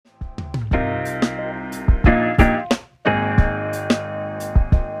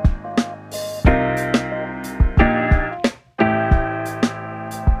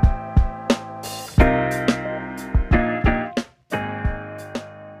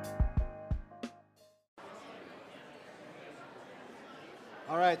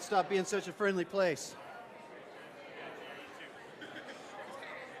All right, stop being such a friendly place.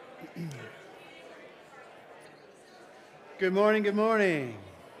 Good morning, good morning.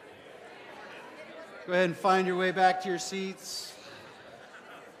 Go ahead and find your way back to your seats.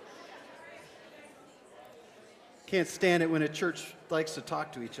 Can't stand it when a church likes to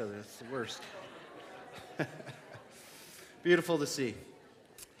talk to each other. It's the worst. Beautiful to see.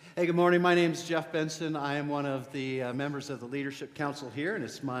 Hey, good morning. My name is Jeff Benson. I am one of the members of the Leadership Council here, and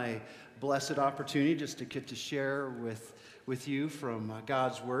it's my blessed opportunity just to get to share with you from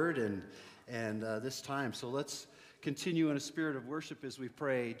God's Word and this time. So let's continue in a spirit of worship as we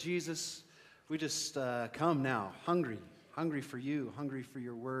pray. Jesus, we just come now, hungry for you, hungry for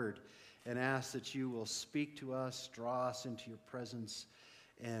your Word, and ask that you will speak to us, draw us into your presence,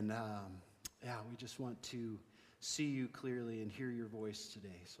 and we just want to see you clearly and hear your voice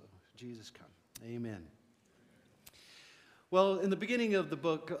today. So, Jesus, come. Amen. Well, in the beginning of the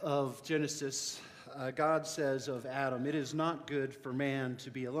book of Genesis, God says of Adam, "It is not good for man to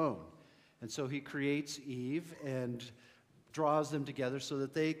be alone." And so he creates Eve and draws them together so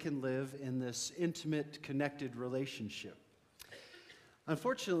that they can live in this intimate, connected relationship.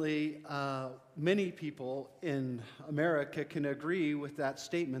 Unfortunately, many people in America can agree with that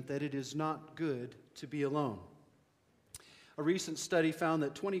statement that it is not good to be alone. A recent study found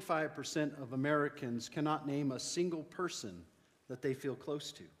that 25% of Americans cannot name a single person that they feel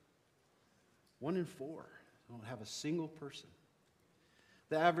close to. 1 in 4 don't have a single person.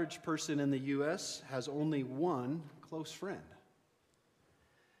 The average person in the U.S. has only one close friend.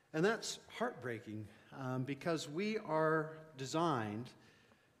 And that's heartbreaking because we are designed,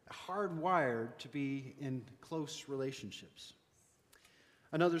 hardwired to be in close relationships.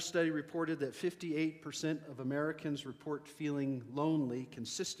 Another study reported that 58% of Americans report feeling lonely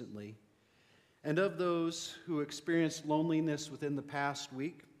consistently. And of those who experienced loneliness within the past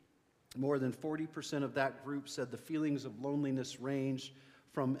week, more than 40% of that group said the feelings of loneliness ranged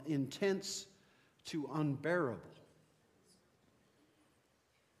from intense to unbearable.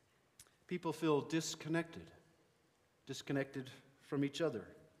 People feel disconnected from each other.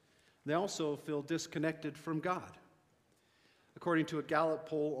 They also feel disconnected from God. According to a Gallup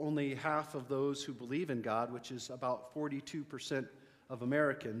poll, only half of those who believe in God, which is about 42% of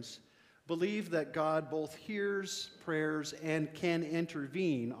Americans, believe that God both hears prayers and can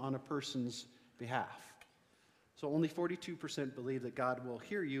intervene on a person's behalf. So only 42% believe that God will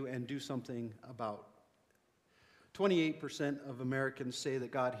hear you and do something about it. 28% of Americans say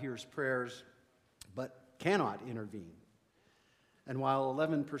that God hears prayers but cannot intervene. And while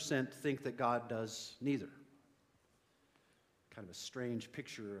 11% think that God does neither. Kind of a strange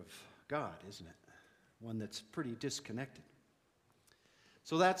picture of God, isn't it? One that's pretty disconnected.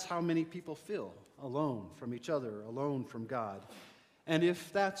 So that's how many people feel, alone from each other, alone from God. And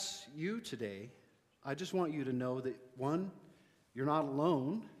if that's you today, I just want you to know that, one, you're not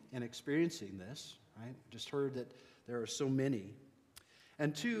alone in experiencing this, right? Just heard that there are so many.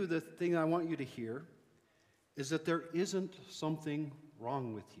 And two, the thing I want you to hear is that there isn't something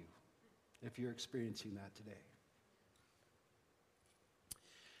wrong with you if you're experiencing that today.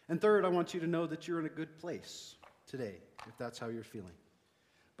 And third, I want you to know that you're in a good place today, if that's how you're feeling,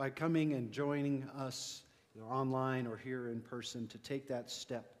 by coming and joining us either online or here in person to take that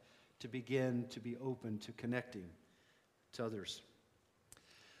step to begin to be open to connecting to others.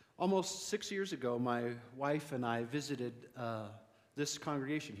 Almost 6 years ago, my wife and I visited this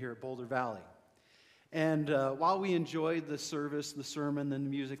congregation here at Boulder Valley. And while we enjoyed the service, the sermon, and the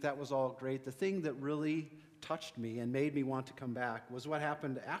music, that was all great. The thing that really touched me and made me want to come back was what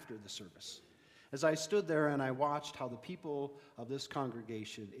happened after the service. As I stood there and I watched how the people of this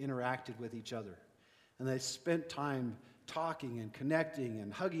congregation interacted with each other. And they spent time talking and connecting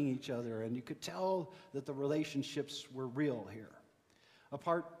and hugging each other, and you could tell that the relationships were real here.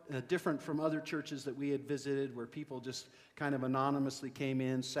 Different from other churches that we had visited where people just kind of anonymously came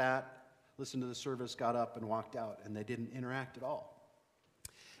in, sat, listened to the service, got up and walked out, and they didn't interact at all.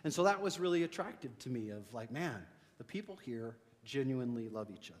 And so that was really attractive to me of like, man, the people here genuinely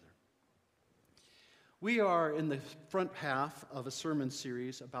love each other. We are in the front half of a sermon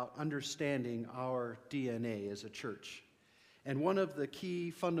series about understanding our DNA as a church. And one of the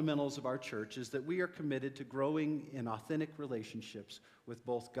key fundamentals of our church is that we are committed to growing in authentic relationships with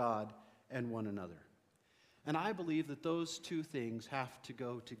both God and one another. And I believe that those two things have to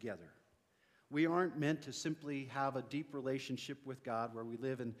go together. We aren't meant to simply have a deep relationship with God where we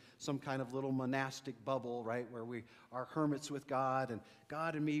live in some kind of little monastic bubble, right, where we are hermits with God, and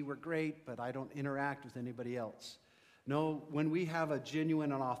God and me, we're great, but I don't interact with anybody else. No, when we have a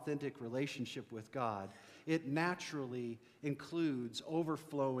genuine and authentic relationship with God, it naturally includes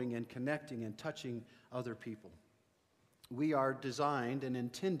overflowing and connecting and touching other people. We are designed and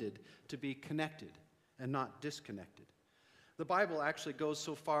intended to be connected and not disconnected. The Bible actually goes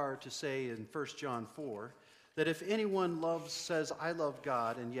so far to say in 1 John 4 that if anyone says, I love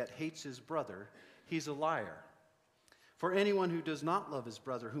God, and yet hates his brother, he's a liar. For anyone who does not love his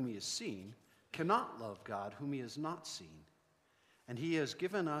brother whom he has seen cannot love God whom he has not seen. And he has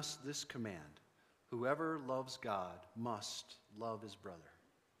given us this command: whoever loves God must love his brother.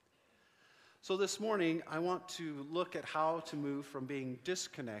 So this morning, I want to look at how to move from being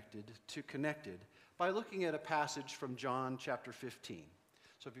disconnected to connected by looking at a passage from John chapter 15.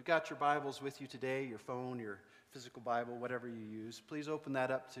 So if you've got your Bibles with you today, your phone, your physical Bible, whatever you use, please open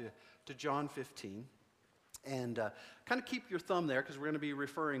that up to John 15. And kind of keep your thumb there because we're going to be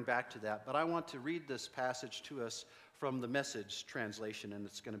referring back to that. But I want to read this passage to us from the Message translation, and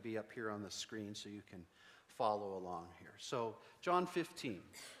it's going to be up here on the screen so you can follow along here. So John 15.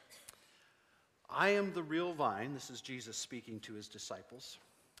 I am the real vine, this is Jesus speaking to his disciples,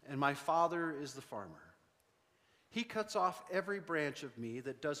 and my Father is the farmer. He cuts off every branch of me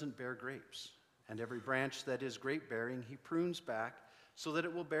that doesn't bear grapes, and every branch that is grape-bearing he prunes back so that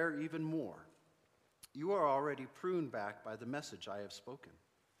it will bear even more. You are already pruned back by the message I have spoken.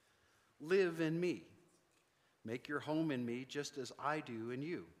 Live in me. Make your home in me just as I do in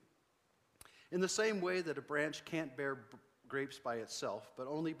you. In the same way that a branch can't bear grapes by itself, but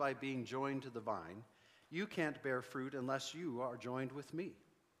only by being joined to the vine, you can't bear fruit unless you are joined with me.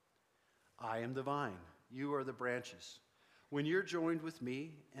 I am the vine, you are the branches. When you're joined with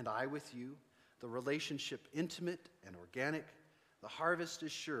me and I with you, the relationship intimate and organic, the harvest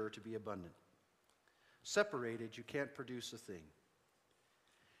is sure to be abundant. Separated, you can't produce a thing.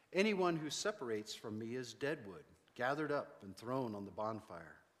 Anyone who separates from me is dead wood, gathered up and thrown on the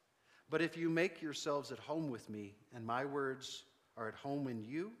bonfire. But if you make yourselves at home with me, and my words are at home in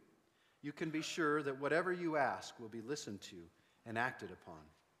you, you can be sure that whatever you ask will be listened to and acted upon.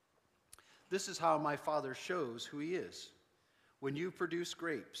 This is how my Father shows who he is, when you produce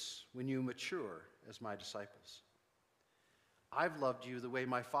grapes, when you mature as my disciples. I've loved you the way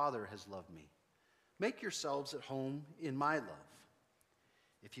my Father has loved me. Make yourselves at home in my love.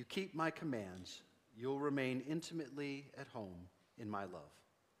 If you keep my commands, you'll remain intimately at home in my love.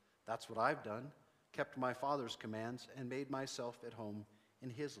 That's what I've done, kept my Father's commands, and made myself at home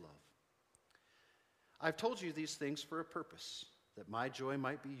in his love. I've told you these things for a purpose, that my joy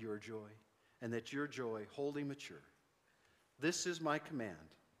might be your joy, and that your joy wholly mature. This is my command: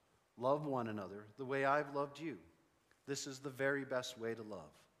 love one another the way I've loved you. This is the very best way to love.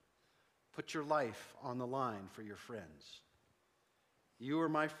 Put your life on the line for your friends. You are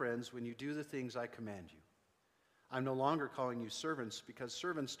my friends when you do the things I command you. I'm no longer calling you servants because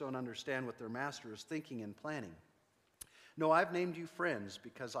servants don't understand what their master is thinking and planning. No, I've named you friends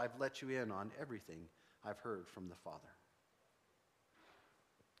because I've let you in on everything I've heard from the Father.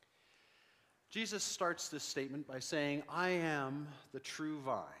 Jesus starts this statement by saying, I am the true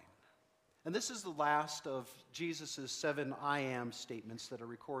vine. And this is the last of Jesus' 7 I am statements that are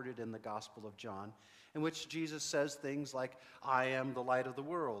recorded in the Gospel of John, in which Jesus says things like, I am the light of the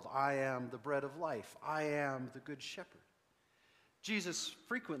world, I am the bread of life, I am the good shepherd. Jesus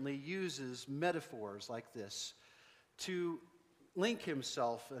frequently uses metaphors like this to link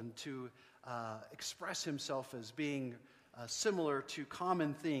himself and to express himself as being similar to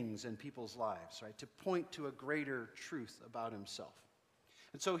common things in people's lives, right? To point to a greater truth about himself.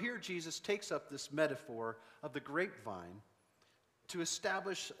 And so here Jesus takes up this metaphor of the grapevine to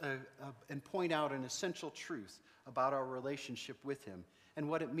establish and point out an essential truth about our relationship with him and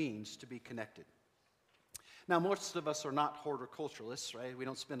what it means to be connected. Now, most of us are not horticulturalists, right? We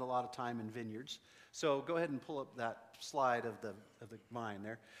don't spend a lot of time in vineyards. So go ahead and pull up that slide of the vine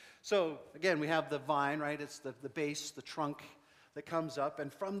there. So again, we have the vine, right? It's the base, the trunk that comes up,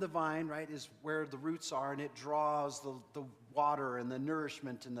 and from the vine, right, is where the roots are, and it draws the water and the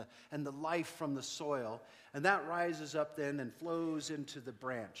nourishment and the life from the soil, and that rises up then and flows into the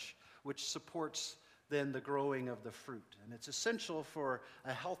branch, which supports then the growing of the fruit. And it's essential for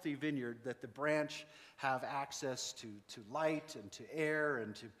a healthy vineyard that the branch have access to light and to air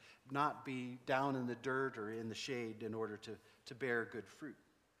and to not be down in the dirt or in the shade in order to bear good fruit.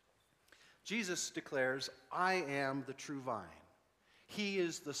 Jesus declares, I am the true vine. He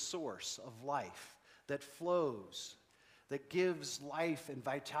is the source of life that flows, that gives life and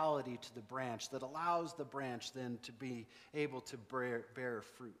vitality to the branch, that allows the branch then to be able to bear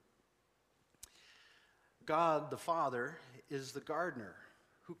fruit. God the Father is the gardener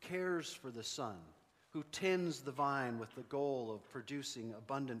who cares for the Son, who tends the vine with the goal of producing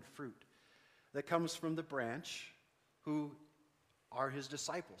abundant fruit that comes from the branch, who are his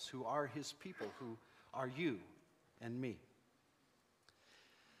disciples, who are his people, who are you and me.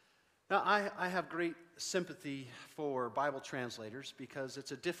 Now, I have great sympathy for Bible translators because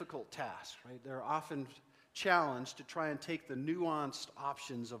it's a difficult task, right? They're often challenged to try and take the nuanced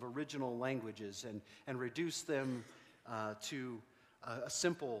options of original languages and reduce them to a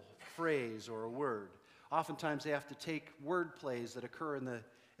simple phrase or a word. Oftentimes, they have to take word plays that occur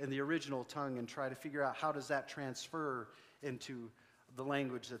in the original tongue and try to figure out how does that transfer into the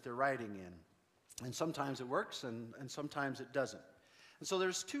language that they're writing in. And sometimes it works, and sometimes it doesn't. And so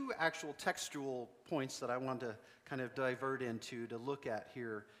there's two actual textual points that I want to kind of divert into to look at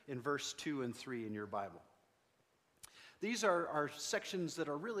here in verse 2 and 3 in your Bible. These are sections that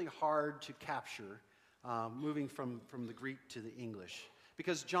are really hard to capture, moving from the Greek to the English,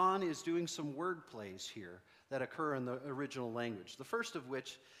 because John is doing some word plays here that occur in the original language. The first of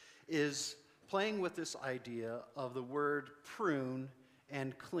which is playing with this idea of the word prune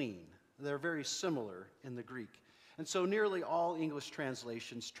and clean. They're very similar in the Greek. And so nearly all English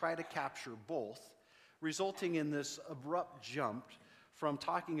translations try to capture both, resulting in this abrupt jump from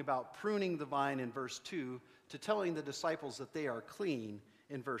talking about pruning the vine in verse 2 to telling the disciples that they are clean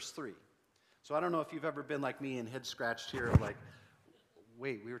in verse 3. So I don't know if you've ever been like me and head scratched here, like,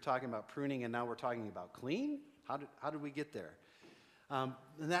 wait, we were talking about pruning and now we're talking about clean? How did we get there? And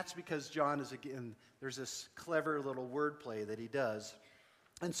that's because John is, again, there's this clever little wordplay that he does.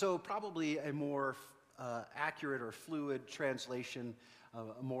 And so probably a more accurate or fluid translation,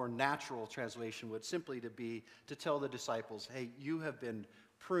 a more natural translation would simply be to tell the disciples, hey, you have been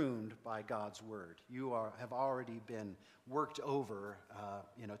pruned by God's word. You have already been worked over,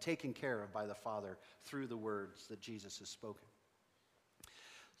 taken care of by the Father through the words that Jesus has spoken.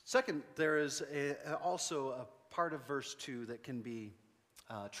 Second, there is also a part of verse 2 that can be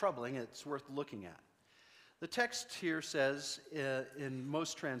troubling. It's worth looking at. The text here says, in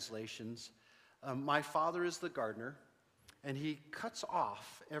most translations, my Father is the gardener, and he cuts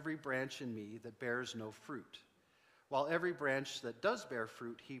off every branch in me that bears no fruit, while every branch that does bear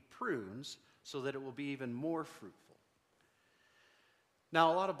fruit he prunes so that it will be even more fruitful.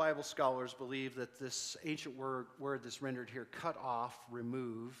 Now, a lot of Bible scholars believe that this ancient word that's rendered here, cut off,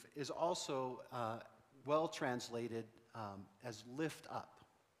 remove, is also well translated as lift up.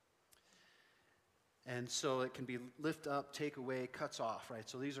 And so it can be lift up, take away, cuts off, right?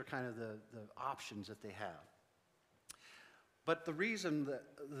 So these are kind of the options that they have. But the reason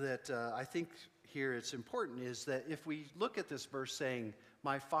that I think here it's important is that if we look at this verse saying,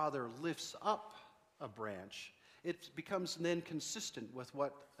 my Father lifts up a branch, it becomes then consistent with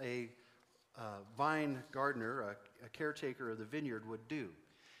what a vine gardener, a caretaker of the vineyard would do.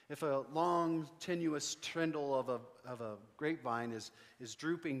 If a long, tenuous trindle of a grapevine is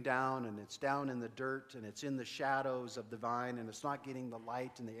drooping down and it's down in the dirt and it's in the shadows of the vine and it's not getting the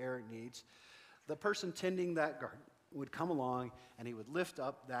light and the air it needs, the person tending that garden would come along and he would lift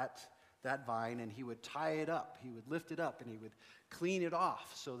up that vine and he would tie it up. He would lift it up and he would clean it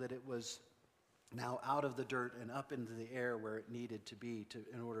off so that it was now out of the dirt and up into the air where it needed to be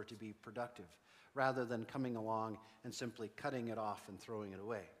in order to be productive, rather than coming along and simply cutting it off and throwing it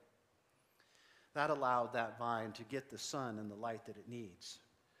away. That allowed that vine to get the sun and the light that it needs.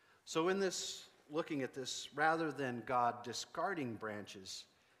 So in this, looking at this, rather than God discarding branches,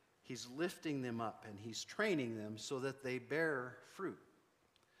 he's lifting them up and he's training them so that they bear fruit.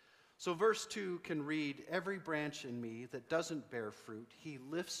 So verse 2 can read, every branch in me that doesn't bear fruit, he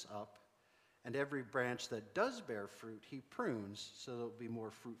lifts up, and every branch that does bear fruit, he prunes so that it will be more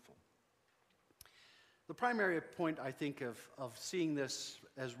fruitful. The primary point, I think, of seeing this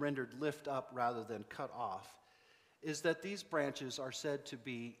as rendered lift up rather than cut off is that these branches are said to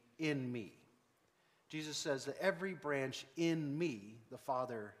be in me. Jesus says that every branch in me, the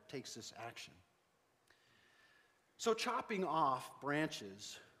Father takes this action. So chopping off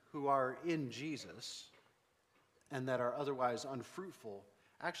branches who are in Jesus and that are otherwise unfruitful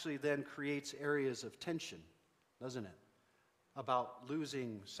actually then creates areas of tension, doesn't it? About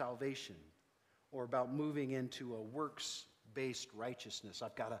losing salvation, or about moving into a works-based righteousness.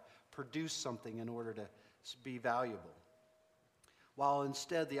 I've got to produce something in order to be valuable. While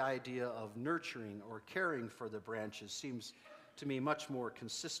instead the idea of nurturing or caring for the branches seems to me much more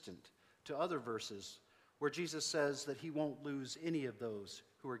consistent to other verses where Jesus says that he won't lose any of those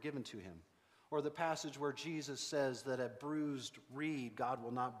who are given to him. Or the passage where Jesus says that a bruised reed God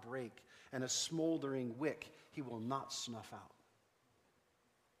will not break, and a smoldering wick he will not snuff out.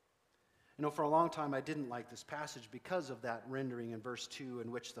 For a long time I didn't like this passage because of that rendering in verse 2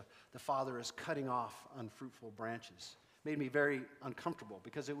 in which the Father is cutting off unfruitful branches. It made me very uncomfortable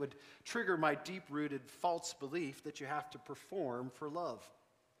because it would trigger my deep-rooted false belief that you have to perform for love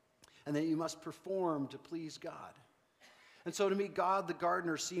and that you must perform to please God. And so to me, God the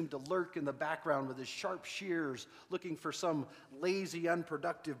gardener seemed to lurk in the background with his sharp shears, looking for some lazy,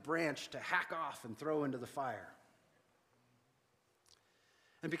 unproductive branch to hack off and throw into the fire.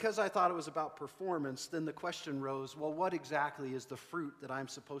 And because I thought it was about performance, then the question rose, well, what exactly is the fruit that I'm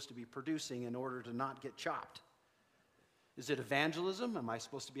supposed to be producing in order to not get chopped? Is it evangelism? Am I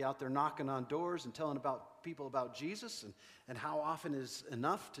supposed to be out there knocking on doors and telling people about Jesus? And how often is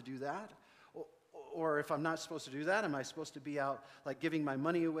enough to do that? Or if I'm not supposed to do that, am I supposed to be out like giving my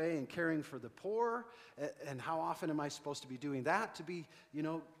money away and caring for the poor? And how often am I supposed to be doing that to be,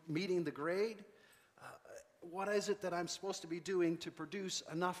 meeting the grade? What is it that I'm supposed to be doing to produce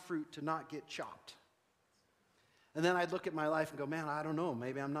enough fruit to not get chopped? And then I'd look at my life and go, man, I don't know.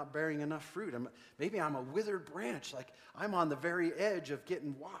 Maybe I'm not bearing enough fruit. Maybe I'm a withered branch. Like I'm on the very edge of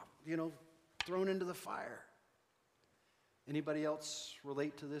getting thrown into the fire. Anybody else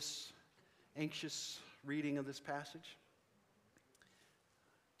relate to this anxious reading of this passage?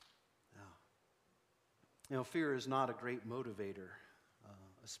 No. Fear is not a great motivator,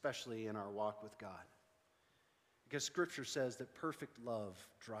 especially in our walk with God. Because Scripture says that perfect love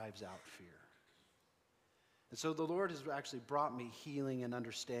drives out fear. And so the Lord has actually brought me healing and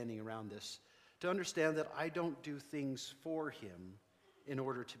understanding around this, to understand that I don't do things for Him in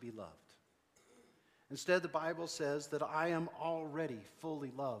order to be loved. Instead, the Bible says that I am already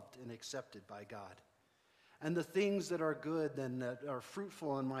fully loved and accepted by God. And the things that are good and that are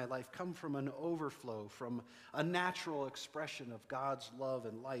fruitful in my life come from an overflow, from a natural expression of God's love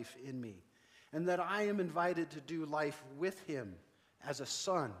and life in me. And that I am invited to do life with Him as a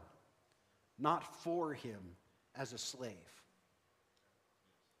son, not for Him as a slave.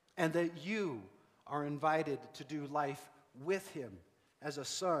 And that you are invited to do life with Him as a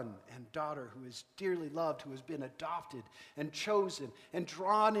son and daughter who is dearly loved, who has been adopted and chosen and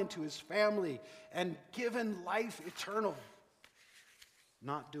drawn into His family and given life eternal,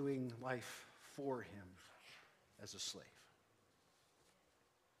 not doing life for Him as a slave.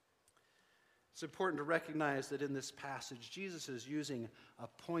 It's important to recognize that in this passage, Jesus is using a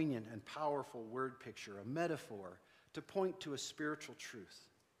poignant and powerful word picture, a metaphor, to point to a spiritual truth.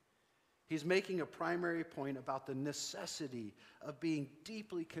 He's making a primary point about the necessity of being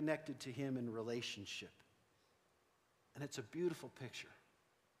deeply connected to Him in relationship. And it's a beautiful picture.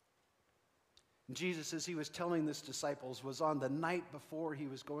 And Jesus, as He was telling His disciples, was on the night before He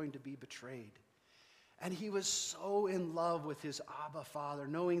was going to be betrayed. And He was so in love with His Abba Father,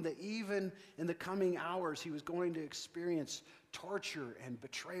 knowing that even in the coming hours He was going to experience torture and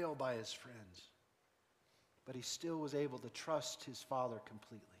betrayal by His friends. But He still was able to trust His Father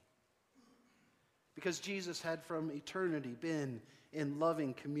completely. Because Jesus had from eternity been in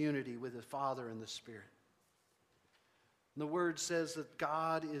loving community with His Father and the Spirit. And the Word says that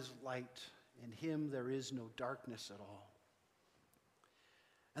God is light, in Him there is no darkness at all.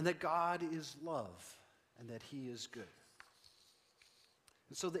 And that God is love, and that He is good.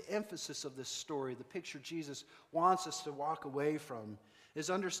 And so the emphasis of this story, the picture Jesus wants us to walk away from, is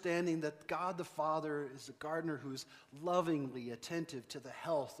understanding that God the Father is a gardener who's lovingly attentive to the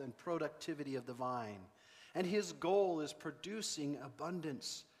health and productivity of the vine. And His goal is producing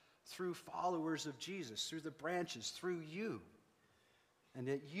abundance through followers of Jesus, through the branches, through you. And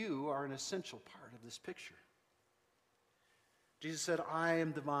that you are an essential part of this picture. Jesus said, I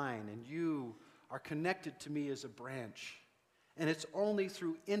am the vine, and you are connected to me as a branch. And it's only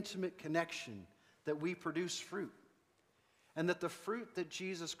through intimate connection that we produce fruit. And that the fruit that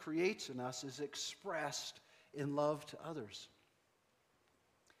Jesus creates in us is expressed in love to others.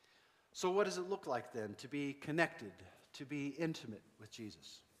 So what does it look like then to be connected, to be intimate with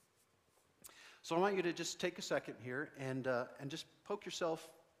Jesus? So I want you to just take a second here and just poke yourself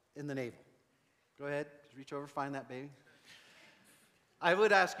in the navel. Go ahead, just reach over, find that baby. I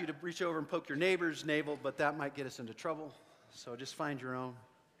would ask you to reach over and poke your neighbor's navel, but that might get us into trouble. So just find your own.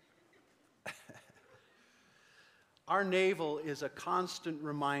 Our navel is a constant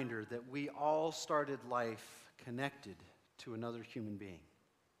reminder that we all started life connected to another human being.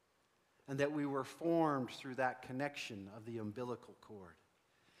 And that we were formed through that connection of the umbilical cord.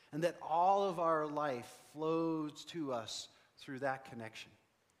 And that all of our life flows to us through that connection.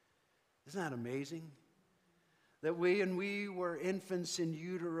 Isn't that amazing? That when we were infants in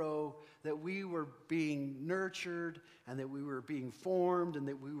utero, that we were being nurtured, and that we were being formed, and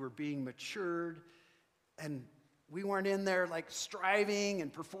that we were being matured, and we weren't in there like striving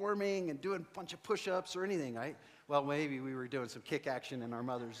and performing and doing a bunch of push-ups or anything, right? Well, maybe we were doing some kick action in our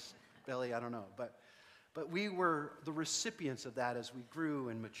mother's belly, I don't know. But we were the recipients of that as we grew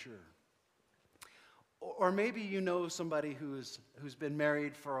and matured. Or maybe you know somebody who's been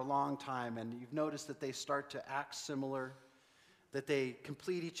married for a long time and you've noticed that they start to act similar, that they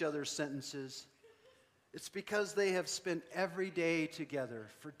complete each other's sentences. It's because they have spent every day together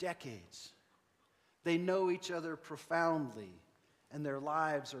for decades. They know each other profoundly and their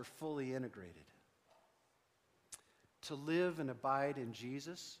lives are fully integrated. To live and abide in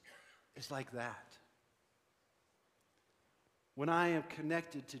Jesus is like that. When I am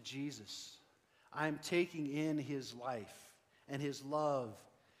connected to Jesus, I am taking in his life and his love.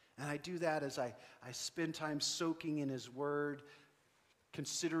 And I do that as I spend time soaking in his word,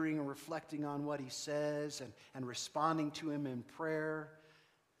 considering and reflecting on what he says, and responding to him in prayer,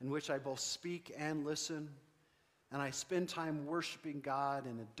 in which I both speak and listen. And I spend time worshiping God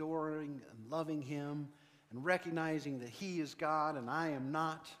and adoring and loving him and recognizing that he is God and I am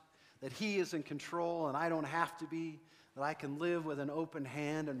not, that he is in control and I don't have to be, that I can live with an open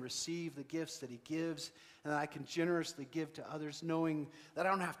hand and receive the gifts that he gives, and that I can generously give to others, knowing that I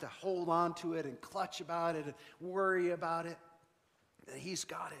don't have to hold on to it and clutch about it and worry about it, that he's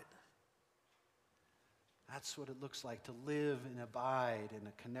got it. That's what it looks like to live and abide in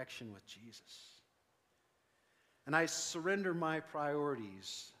a connection with Jesus. And I surrender my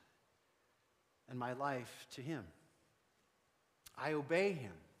priorities and my life to him. I obey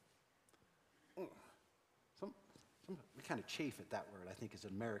him. We kind of chafe at that word, I think, as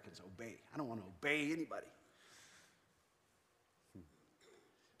Americans, obey. I don't want to obey anybody.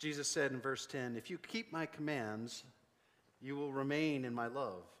 Jesus said in verse 10, if you keep my commands, you will remain in my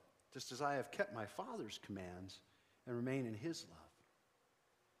love, just as I have kept my Father's commands and remain in his love.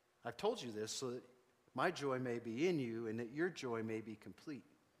 I've told you this so that my joy may be in you and that your joy may be complete.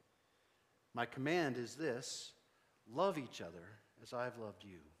 My command is this, love each other as I have loved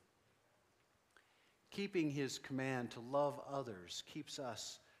you. Keeping his command to love others keeps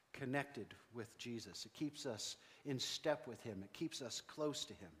us connected with Jesus. It keeps us in step with him. It keeps us close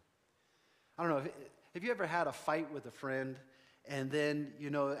to him. I don't know, have you ever had a fight with a friend and then,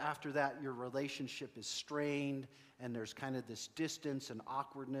 after that your relationship is strained and there's kind of this distance and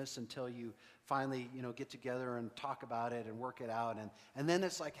awkwardness until you finally, get together and talk about it and work it out. And then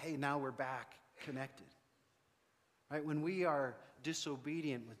it's like, hey, now we're back connected. Right? When we are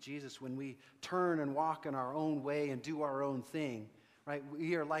disobedient with Jesus, when we turn and walk in our own way and do our own thing, right?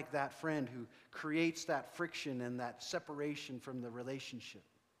 We are like that friend who creates that friction and that separation from the relationship.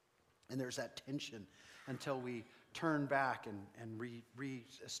 And there's that tension until we turn back and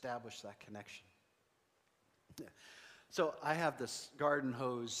re-establish that connection. Yeah. So I have this garden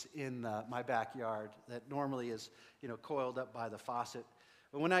hose in my backyard that normally is, coiled up by the faucet.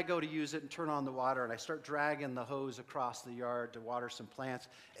 But when I go to use it and turn on the water and I start dragging the hose across the yard to water some plants,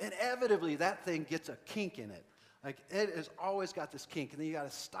 inevitably that thing gets a kink in it. Like it has always got this kink. And then you got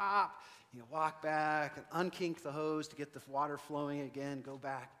to stop, walk back and unkink the hose to get the water flowing again, go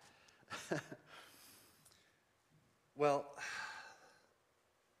back. Well,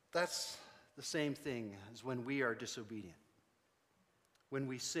 that's the same thing as when we are disobedient. When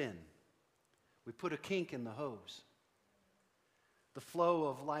we sin, we put a kink in the hose. The flow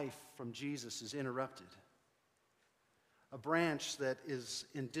of life from Jesus is interrupted. A branch that is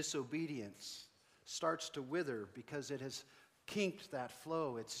in disobedience starts to wither because it has kinked that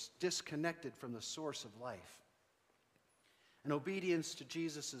flow. It's disconnected from the source of life. And obedience to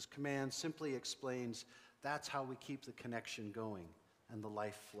Jesus' command simply explains that's how we keep the connection going and the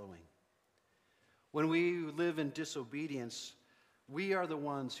life flowing. When we live in disobedience, we are the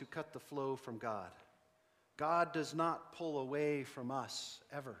ones who cut the flow from God. God does not pull away from us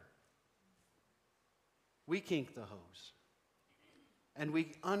ever. We kink the hose, and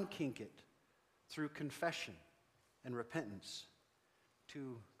we unkink it through confession and repentance.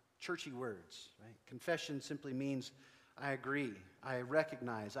 Two churchy words, right? Confession simply means I agree, I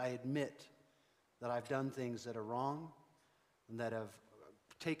recognize, I admit that I've done things that are wrong and that have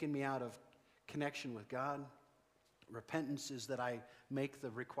taken me out of connection with God. Repentance is that I make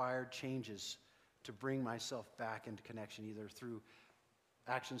the required changes to bring myself back into connection, either through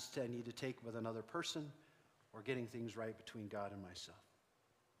actions that I need to take with another person or getting things right between God and myself.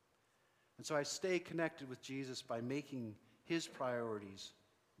 And so I stay connected with Jesus by making his priorities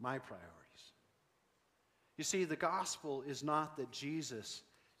my priorities. You see, the gospel is not that Jesus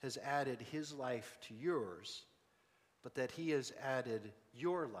has added his life to yours, but that he has added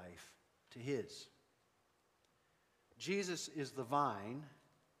your life to his. Jesus is the vine.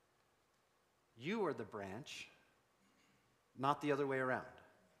 You are the branch, not the other way around.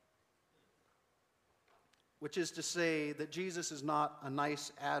 Which is to say that Jesus is not a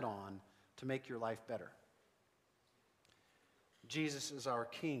nice add-on to make your life better. Jesus is our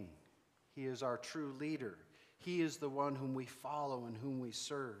King. He is our true leader. He is the one whom we follow and whom we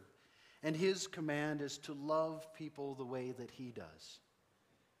serve. And his command is to love people the way that he does.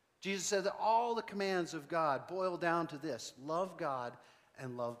 Jesus said that all the commands of God boil down to this: love God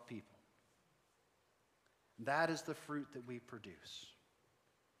and love people. That is the fruit that we produce.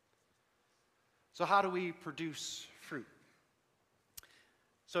 So how do we produce fruit?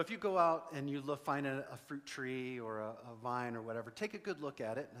 So if you go out and you find a fruit tree or a vine or whatever, take a good look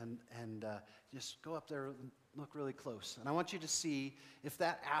at it and just go up there and look really close. And I want you to see if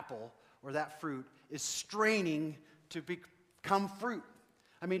that apple or that fruit is straining to become fruit.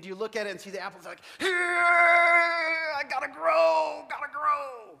 I mean, do you look at it and see the apple's like, here, I gotta grow.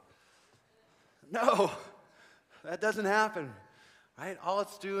 No, that doesn't happen, right? All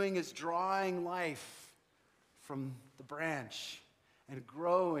it's doing is drawing life from the branch and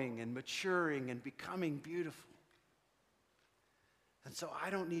growing and maturing and becoming beautiful. And so I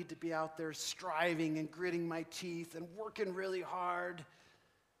don't need to be out there striving and gritting my teeth and working really hard.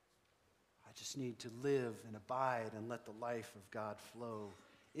 I just need to live and abide and let the life of God flow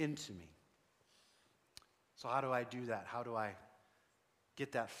into me. So how do I do that? How do I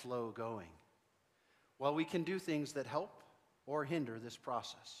get that flow going? Well, we can do things that help or hinder this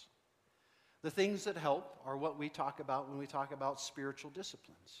process. The things that help are what we talk about when we talk about spiritual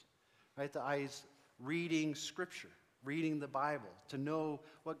disciplines, right? The eyes reading Scripture, reading the Bible, to know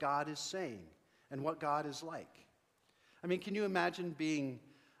what God is saying and what God is like. I mean, can you imagine being,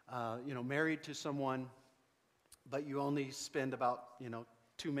 married to someone, but you only spend about,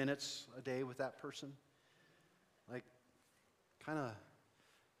 2 minutes a day with that person? Like, kind of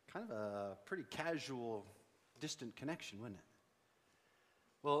a pretty casual, distant connection, wouldn't it?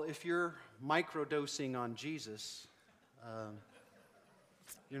 Well, if you're microdosing on Jesus,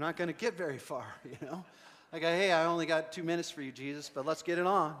 you're not going to get very far, Like, hey, I only got 2 minutes for you, Jesus, but let's get it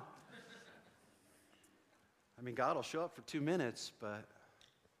on. I mean, God will show up for 2 minutes, but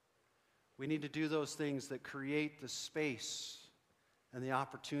we need to do those things that create the space and the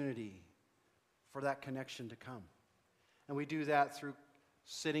opportunity for that connection to come. And we do that through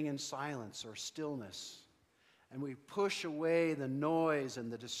sitting in silence or stillness. And we push away the noise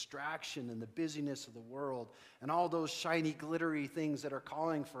and the distraction and the busyness of the world and all those shiny, glittery things that are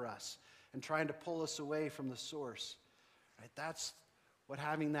calling for us and trying to pull us away from the source. Right? That's what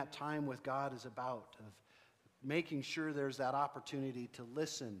having that time with God is about, of making sure there's that opportunity to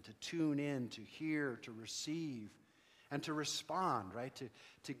listen, to tune in, to hear, to receive, and to respond, right?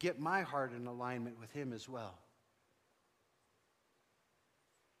 To get my heart in alignment with Him as well.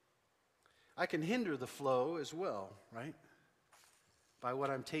 I can hinder the flow as well, right? By what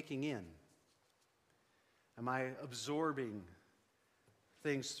I'm taking in. Am I absorbing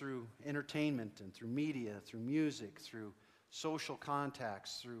things through entertainment and through media, through music, through social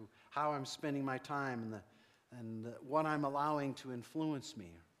contacts, through how I'm spending my time and what I'm allowing to influence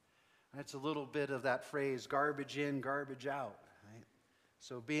me? That's a little bit of that phrase, garbage in, garbage out, right?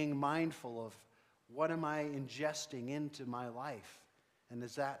 So being mindful of what am I ingesting into my life? And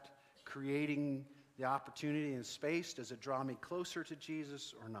is that creating the opportunity and space? Does it draw me closer to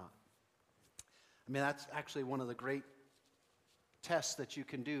Jesus or not? I mean, that's actually one of the great tests that you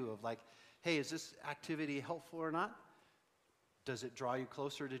can do of like, hey, is this activity helpful or not? Does it draw you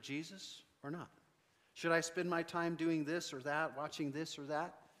closer to Jesus or not? Should I spend my time doing this or that, watching this or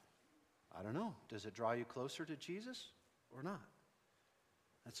that? I don't know. Does it draw you closer to Jesus or not?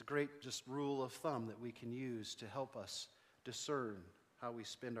 That's a great just rule of thumb that we can use to help us discern how we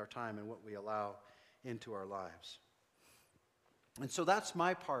spend our time and what we allow into our lives. And so that's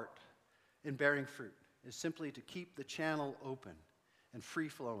my part in bearing fruit, is simply to keep the channel open and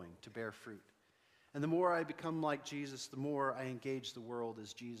free-flowing to bear fruit. And the more I become like Jesus, the more I engage the world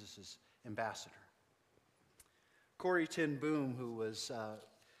as Jesus' ambassador. Corrie ten Boom, who was,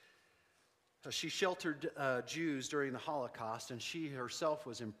 she sheltered Jews during the Holocaust, and she herself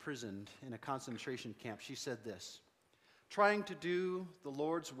was imprisoned in a concentration camp. She said this: trying to do the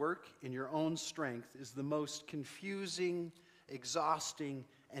Lord's work in your own strength is the most confusing, exhausting,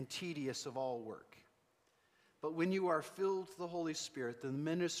 and tedious of all work. But when you are filled with the Holy Spirit, the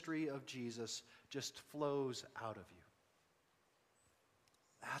ministry of Jesus just flows out of you.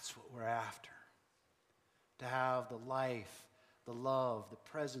 That's what we're after. To have the life, the love, the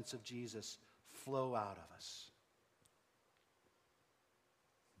presence of Jesus flow out of us.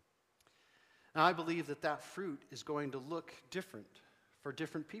 Now, I believe that that fruit is going to look different for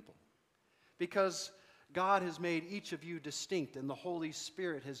different people. Because, God has made each of you distinct, and the Holy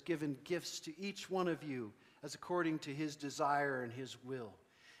Spirit has given gifts to each one of you as according to his desire and his will.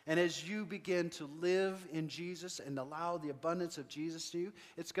 And as you begin to live in Jesus and allow the abundance of Jesus to you,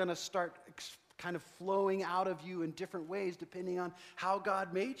 it's going to start kind of flowing out of you in different ways depending on how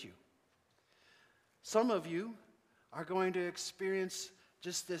God made you. Some of you are going to experience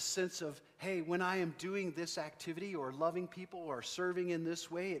just this sense of, hey, when I am doing this activity or loving people or serving in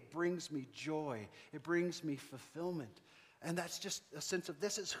this way, it brings me joy. It brings me fulfillment. And that's just a sense of,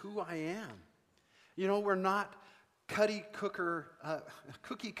 this is who I am. You know, we're not cookie cutter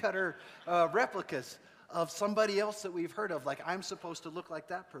replicas of somebody else that we've heard of, like I'm supposed to look like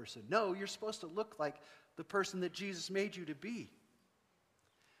that person. No, you're supposed to look like the person that Jesus made you to be.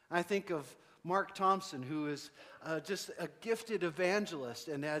 I think of Mark Thompson, who is just a gifted evangelist,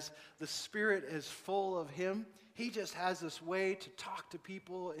 and as the Spirit is full of him, he just has this way to talk to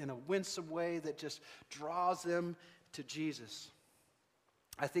people in a winsome way that just draws them to Jesus.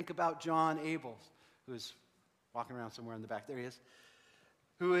 I think about John Abel, who's walking around somewhere in the back. There he is.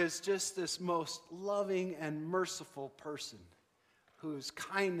 Who is just this most loving and merciful person whose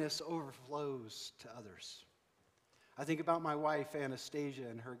kindness overflows to others. I think about my wife, Anastasia,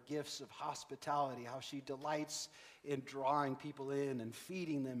 and her gifts of hospitality, how she delights in drawing people in and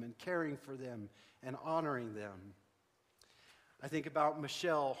feeding them and caring for them and honoring them. I think about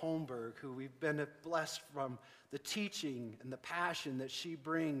Michelle Holmberg, who we've been blessed from the teaching and the passion that she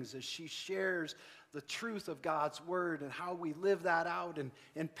brings as she shares the truth of God's word and how we live that out in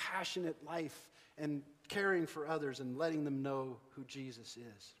passionate life and caring for others and letting them know who Jesus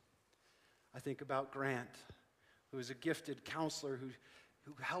is. I think about Grant, who is a gifted counselor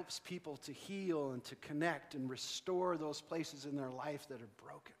who helps people to heal and to connect and restore those places in their life that are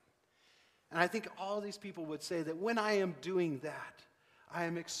broken. And I think all these people would say that when I am doing that, I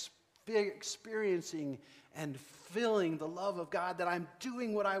am experiencing and feeling the love of God, that I'm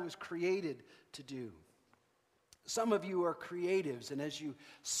doing what I was created to do. Some of you are creatives, and as you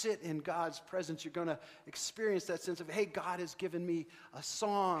sit in God's presence, you're going to experience that sense of, hey, God has given me a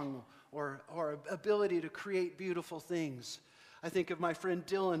song or ability to create beautiful things. I think of my friend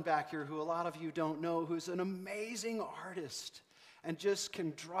Dylan back here, who a lot of you don't know, who's an amazing artist and just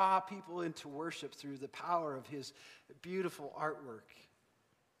can draw people into worship through the power of his beautiful artwork.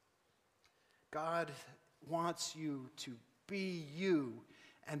 God wants you to be you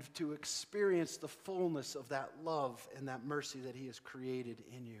and to experience the fullness of that love and that mercy that he has created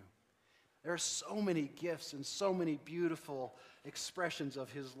in you. There are so many gifts and so many beautiful expressions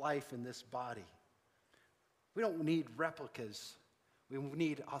of his life in this body. We don't need replicas. We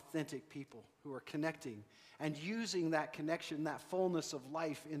need authentic people who are connecting and using that connection, that fullness of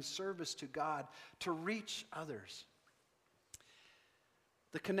life in service to God to reach others.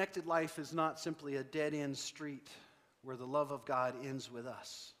 The connected life is not simply a dead-end street where the love of God ends with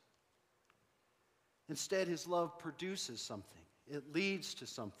us. Instead, his love produces something. It leads to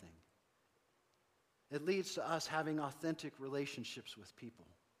something. It leads to us having authentic relationships with people.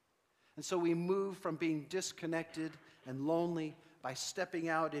 And so we move from being disconnected and lonely by stepping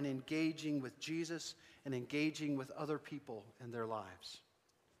out and engaging with Jesus and engaging with other people in their lives.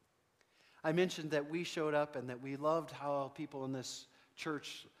 I mentioned that we showed up and that we loved how people in this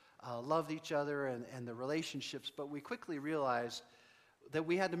church loved each other and the relationships, but we quickly realized that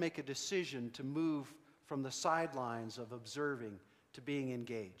we had to make a decision to move from the sidelines of observing to being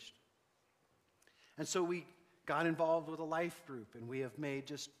engaged. And so we got involved with a life group, and we have made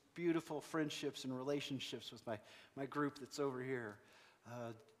just beautiful friendships and relationships with my group that's over here.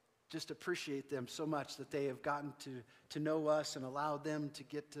 Just appreciate them so much that they have gotten to know us and allowed them to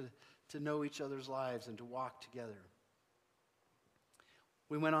get to know each other's lives and to walk together.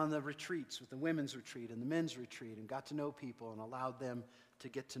 We went on the retreats with the women's retreat and the men's retreat and got to know people and allowed them to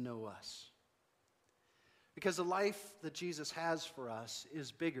get to know us. Because the life that Jesus has for us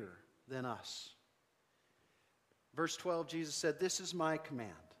is bigger than us. Verse 12, Jesus said, "This is my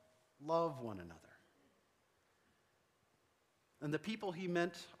command, love one another." And the people he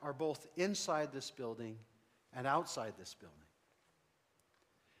meant are both inside this building and outside this building.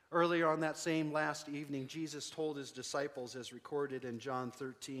 Earlier on that same last evening, Jesus told his disciples, as recorded in John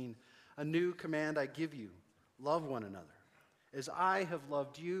 13, "A new command I give you, love one another. As I have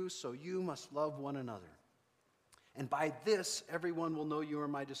loved you, so you must love one another. And by this, everyone will know you are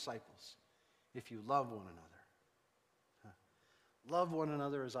my disciples, if you love one another." Love one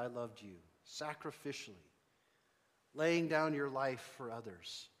another as I loved you, sacrificially, laying down your life for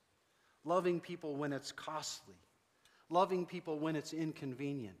others, loving people when it's costly, loving people when it's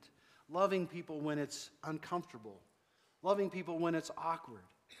inconvenient, loving people when it's uncomfortable, loving people when it's awkward,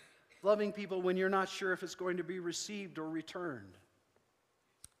 Loving people when you're not sure if it's going to be received or returned.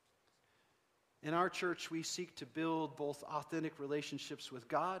 In our church, we seek to build both authentic relationships with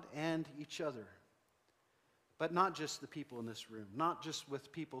God and each other. But not just the people in this room, not just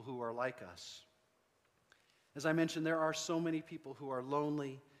with people who are like us. As I mentioned, there are so many people who are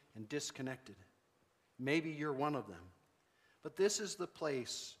lonely and disconnected. Maybe you're one of them. But this is the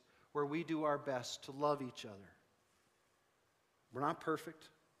place where we do our best to love each other. We're not perfect.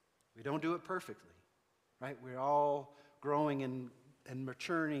 We don't do it perfectly, right? We're all growing and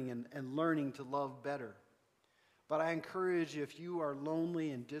maturing and learning to love better. But I encourage you, if you are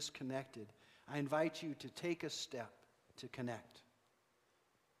lonely and disconnected, I invite you to take a step to connect.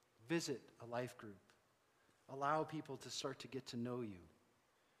 Visit a life group. Allow people to start to get to know you.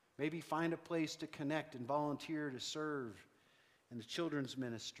 Maybe find a place to connect and volunteer to serve in the children's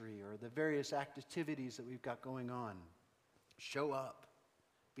ministry or the various activities that we've got going on. Show up.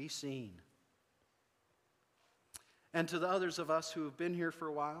 Be seen. And to the others of us who have been here for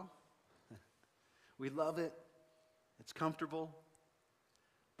a while, we love it. It's comfortable.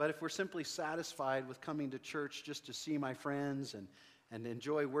 But if we're simply satisfied with coming to church just to see my friends and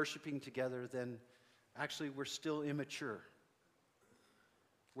enjoy worshiping together, then actually we're still immature.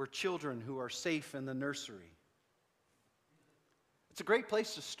 We're children who are safe in the nursery. It's a great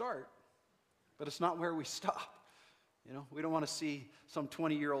place to start, but it's not where we stop. You know, we don't want to see some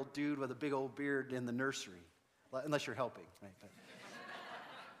 20-year-old dude with a big old beard in the nursery, unless you're helping. Right?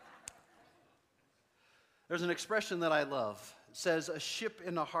 There's an expression that I love. It says, a ship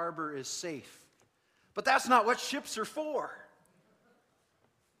in a harbor is safe. But that's not what ships are for.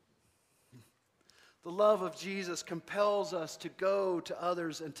 The love of Jesus compels us to go to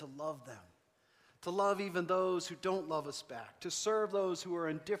others and to love them. To love even those who don't love us back. To serve those who are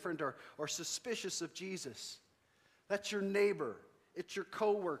indifferent or suspicious of Jesus. That's your neighbor. It's your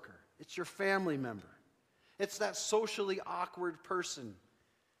coworker. It's your family member. It's that socially awkward person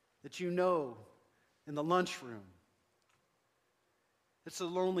that you know in the lunchroom. It's a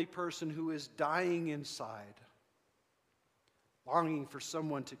lonely person who is dying inside, longing for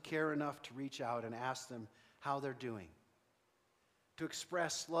someone to care enough to reach out and ask them how they're doing, to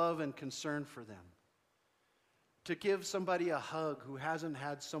express love and concern for them, to give somebody a hug who hasn't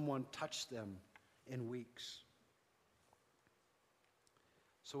had someone touch them in weeks.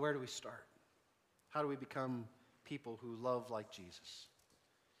 So where do we start? How do we become people who love like Jesus?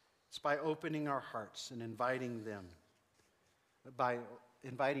 It's by opening our hearts and inviting them, by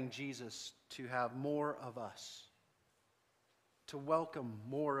inviting Jesus to have more of us, to welcome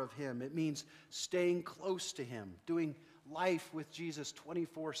more of him. It means staying close to him, doing life with Jesus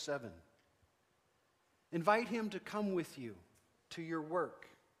 24/7. Invite him to come with you to your work,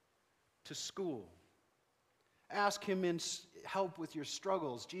 to school. Ask him in help with your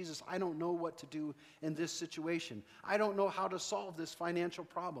struggles. Jesus, I don't know what to do in this situation. I don't know how to solve this financial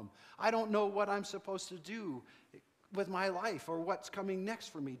problem. I don't know what I'm supposed to do with my life or what's coming next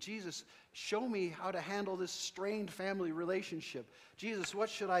for me. Jesus, show me how to handle this strained family relationship. Jesus, what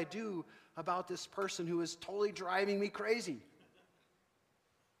should I do about this person who is totally driving me crazy?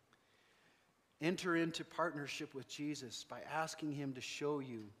 Enter into partnership with Jesus by asking him to show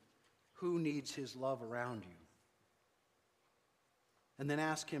you who needs his love around you. And then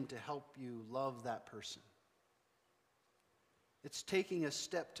ask him to help you love that person. It's taking a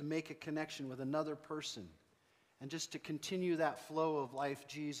step to make a connection with another person and just to continue that flow of life,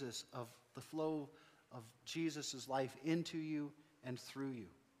 the flow of Jesus' life into you and through you.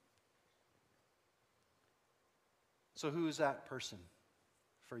 So who is that person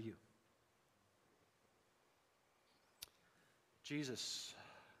for you? Jesus,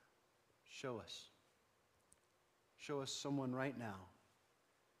 show us. Show us someone right now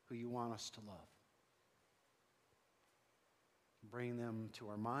who you want us to love. Bring them to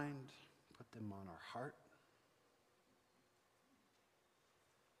our mind, put them on our heart.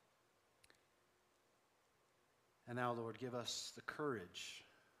 And now, Lord, give us the courage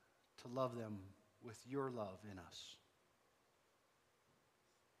to love them with your love in us.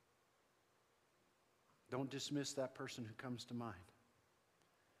 Don't dismiss that person who comes to mind.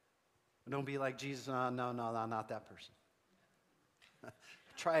 Don't be like Jesus, no, not that person.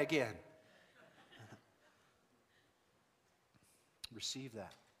 Try again. Receive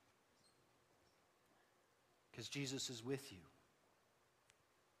that. Because Jesus is with you.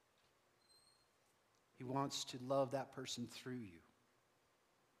 He wants to love that person through you.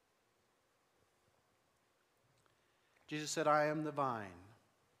 Jesus said, I am the vine,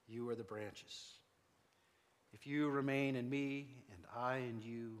 you are the branches. If you remain in me and I in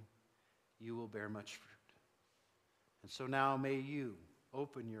you, you will bear much fruit. And so now may you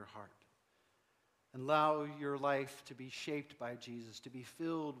Open your heart. And allow your life to be shaped by Jesus, to be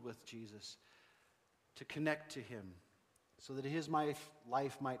filled with Jesus, to connect to him, so that his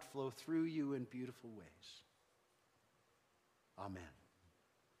life might flow through you in beautiful ways. Amen.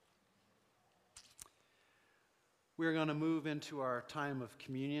 We're going to move into our time of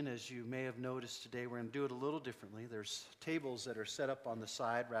communion. As you may have noticed today, we're going to do it a little differently. There's tables that are set up on the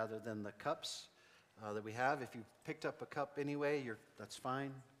side rather than the cups that we have. If you picked up a cup anyway, that's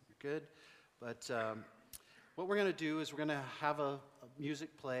fine. You're good. But what we're going to do is we're going to have a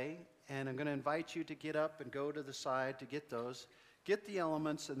music play, and I'm going to invite you to get up and go to the side to get those. Get the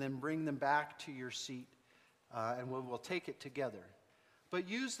elements and then bring them back to your seat, and we'll take it together. But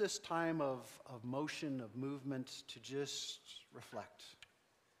use this time of motion, of movement, to just reflect.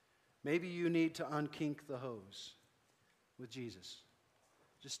 Maybe you need to unkink the hose with Jesus.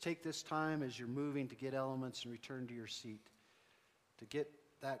 Just take this time as you're moving to get elements and return to your seat to get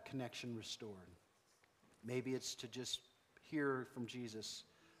that connection restored. Maybe it's to just hear from Jesus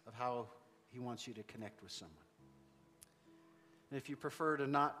of how he wants you to connect with someone. And if you prefer to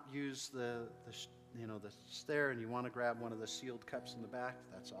not use the stair and you want to grab one of the sealed cups in the back,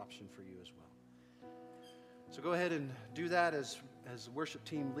 that's an option for you as well. So go ahead and do that as the worship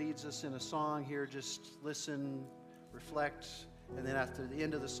team leads us in a song here. Just listen, reflect, and then after the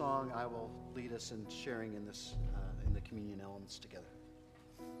end of the song, I will lead us in sharing in the communion elements together.